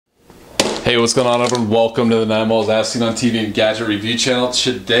Hey, what's going on, everyone? Welcome to the 9 Malls As Seen on TV and Gadget Review channel.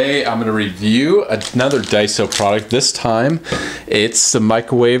 Today, I'm going to review another Daiso product. This time, it's the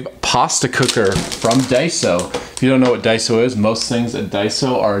microwave pasta cooker from Daiso. If you don't know what Daiso is, most things at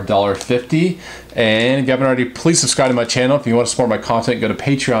Daiso are $1.50. And if you haven't already, please subscribe to my channel. If you want to support my content, go to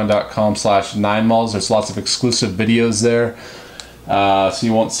patreon.com/9malls. There's lots of exclusive videos there. So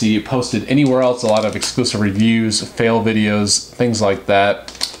you won't see it posted anywhere else. A lot of exclusive reviews, fail videos, things like that.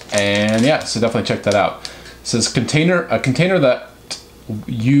 And yeah, so definitely check that out. It says a container that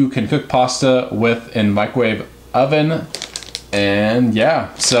you can cook pasta with in microwave oven. And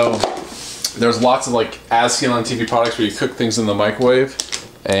yeah, so there's lots of like as seen on TV products where you cook things in the microwave.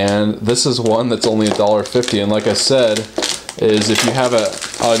 And this is one that's only $1.50. And like I said, is if you have a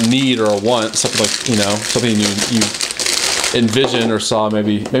need or a want, something like, you know, something you envisioned or saw,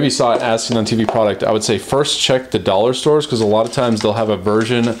 maybe saw it as seen on TV product, I would say first check the dollar stores, because a lot of times they'll have a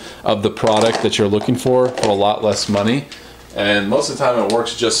version of the product that you're looking for a lot less money, and most of the time it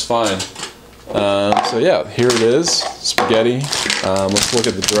works just fine. So yeah, here it is, spaghetti. Let's look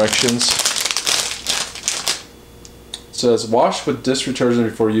at the directions. It says wash with dish detergent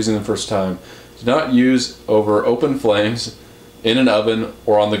before using the first time. Do not use over open flames, in an oven,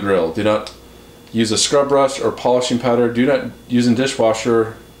 or on the grill. Do not use a scrub brush or polishing powder. Do not use in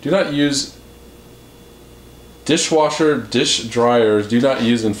dishwasher. Do not use dishwasher, dish dryers. Do not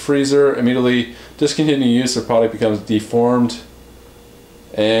use in freezer. Immediately discontinue use. The product becomes deformed.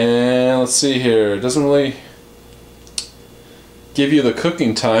 And let's see here. It doesn't really give you the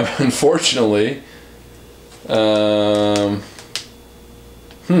cooking time, unfortunately.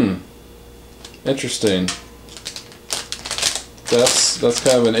 Interesting. That's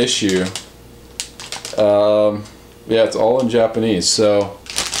kind of an issue. Yeah, it's all in Japanese. So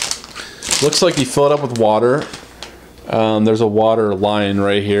looks like you fill it up with water. There's a water line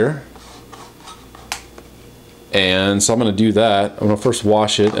right here, and so I'm gonna do that. I'm gonna first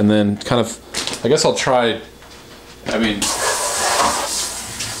wash it and then kind of, I guess I'll try, I'm gonna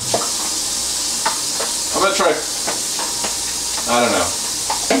try, I don't know,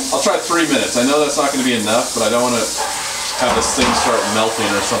 I'll try 3 minutes. I know that's not gonna be enough, but I don't want to have this thing start melting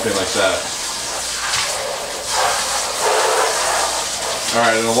or something like that.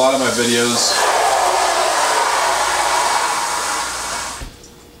 Alright, in a lot of my videos,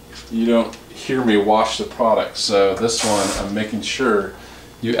 you don't hear me wash the product, so this one I'm making sure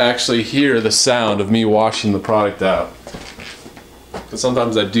you actually hear the sound of me washing the product out. Because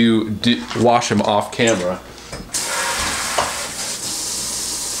sometimes I do wash them off camera.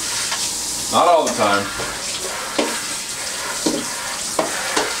 Not all the time.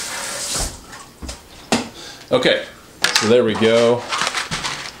 Okay, so there we go.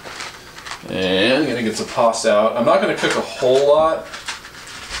 And I'm gonna get some pasta out. I'm not gonna cook a whole lot.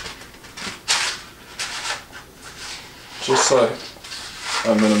 Just so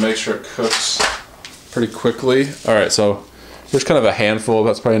I'm gonna make sure it cooks pretty quickly. All right, so there's kind of a handful.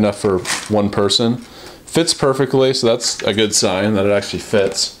 That's probably enough for one person. Fits perfectly, so that's a good sign that it actually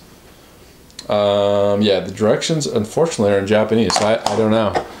fits. Yeah, the directions unfortunately are in Japanese, so I don't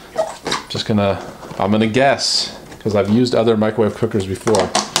know. I'm gonna guess, because I've used other microwave cookers before.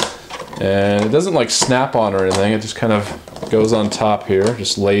 And it doesn't like snap on or anything, it just kind of goes on top here,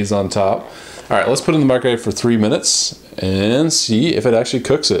 just lays on top. Alright, let's put it in the microwave for 3 minutes and see if it actually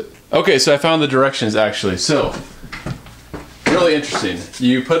cooks it. Okay, so I found the directions actually. So, really interesting.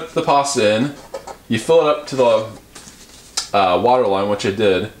 You put the pasta in, you fill it up to the water line, which I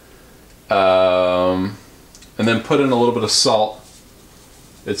did, and then put in a little bit of salt,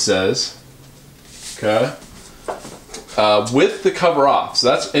 it says. Okay. With the cover off, so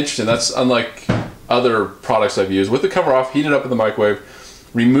that's interesting. That's unlike other products I've used. With the cover off, heat it up in the microwave,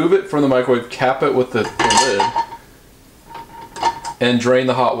 remove it from the microwave, cap it with the lid, and drain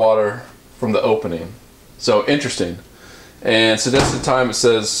the hot water from the opening. So interesting. And suggested time, it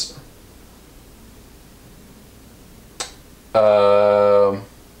says 5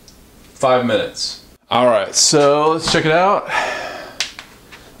 minutes. All right, so let's check it out.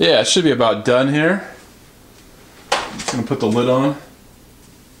 Yeah, it should be about done here. I'm just gonna put the lid on.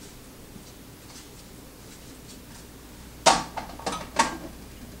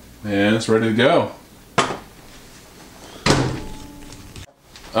 And it's ready to go.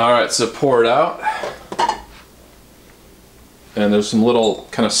 Alright, so pour it out. And there's some little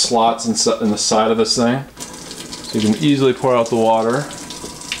kind of slots in the side of this thing, so you can easily pour out the water.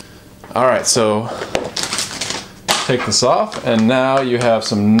 Alright, so take this off, and now you have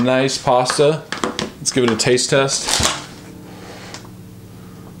some nice pasta. Let's give it a taste test.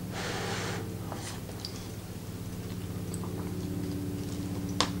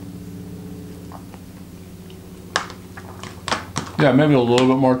 Yeah, maybe a little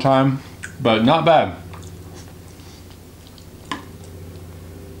bit more time, but not bad.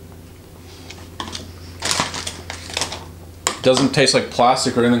 Doesn't taste like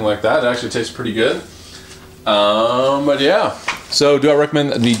plastic or anything like that. It actually tastes pretty good. But yeah, so do I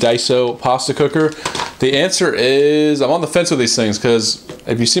recommend the Daiso Pasta Cooker? The answer is I'm on the fence with these things, because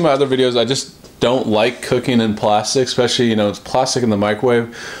if you see my other videos, I just don't like cooking in plastic, especially, you know, it's plastic in the microwave.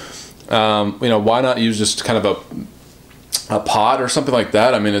 You know, why not use just kind of a pot or something like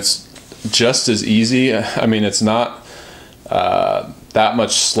that? I mean, it's just as easy. I mean, it's not that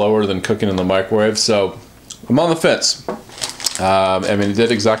much slower than cooking in the microwave. So I'm on the fence. I mean, it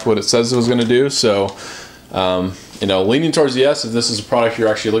did exactly what it says it was going to do. So, you know, leaning towards yes if this is a product you're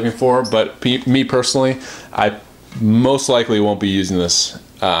actually looking for. But me personally, I most likely won't be using this.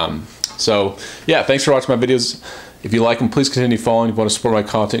 So, yeah, thanks for watching my videos. If you like them, please continue following. If you want to support my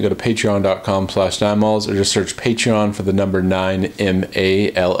content, go to patreon.com/9malls or just search Patreon for the number 9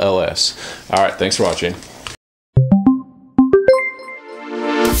 MALLS. All right, thanks for watching.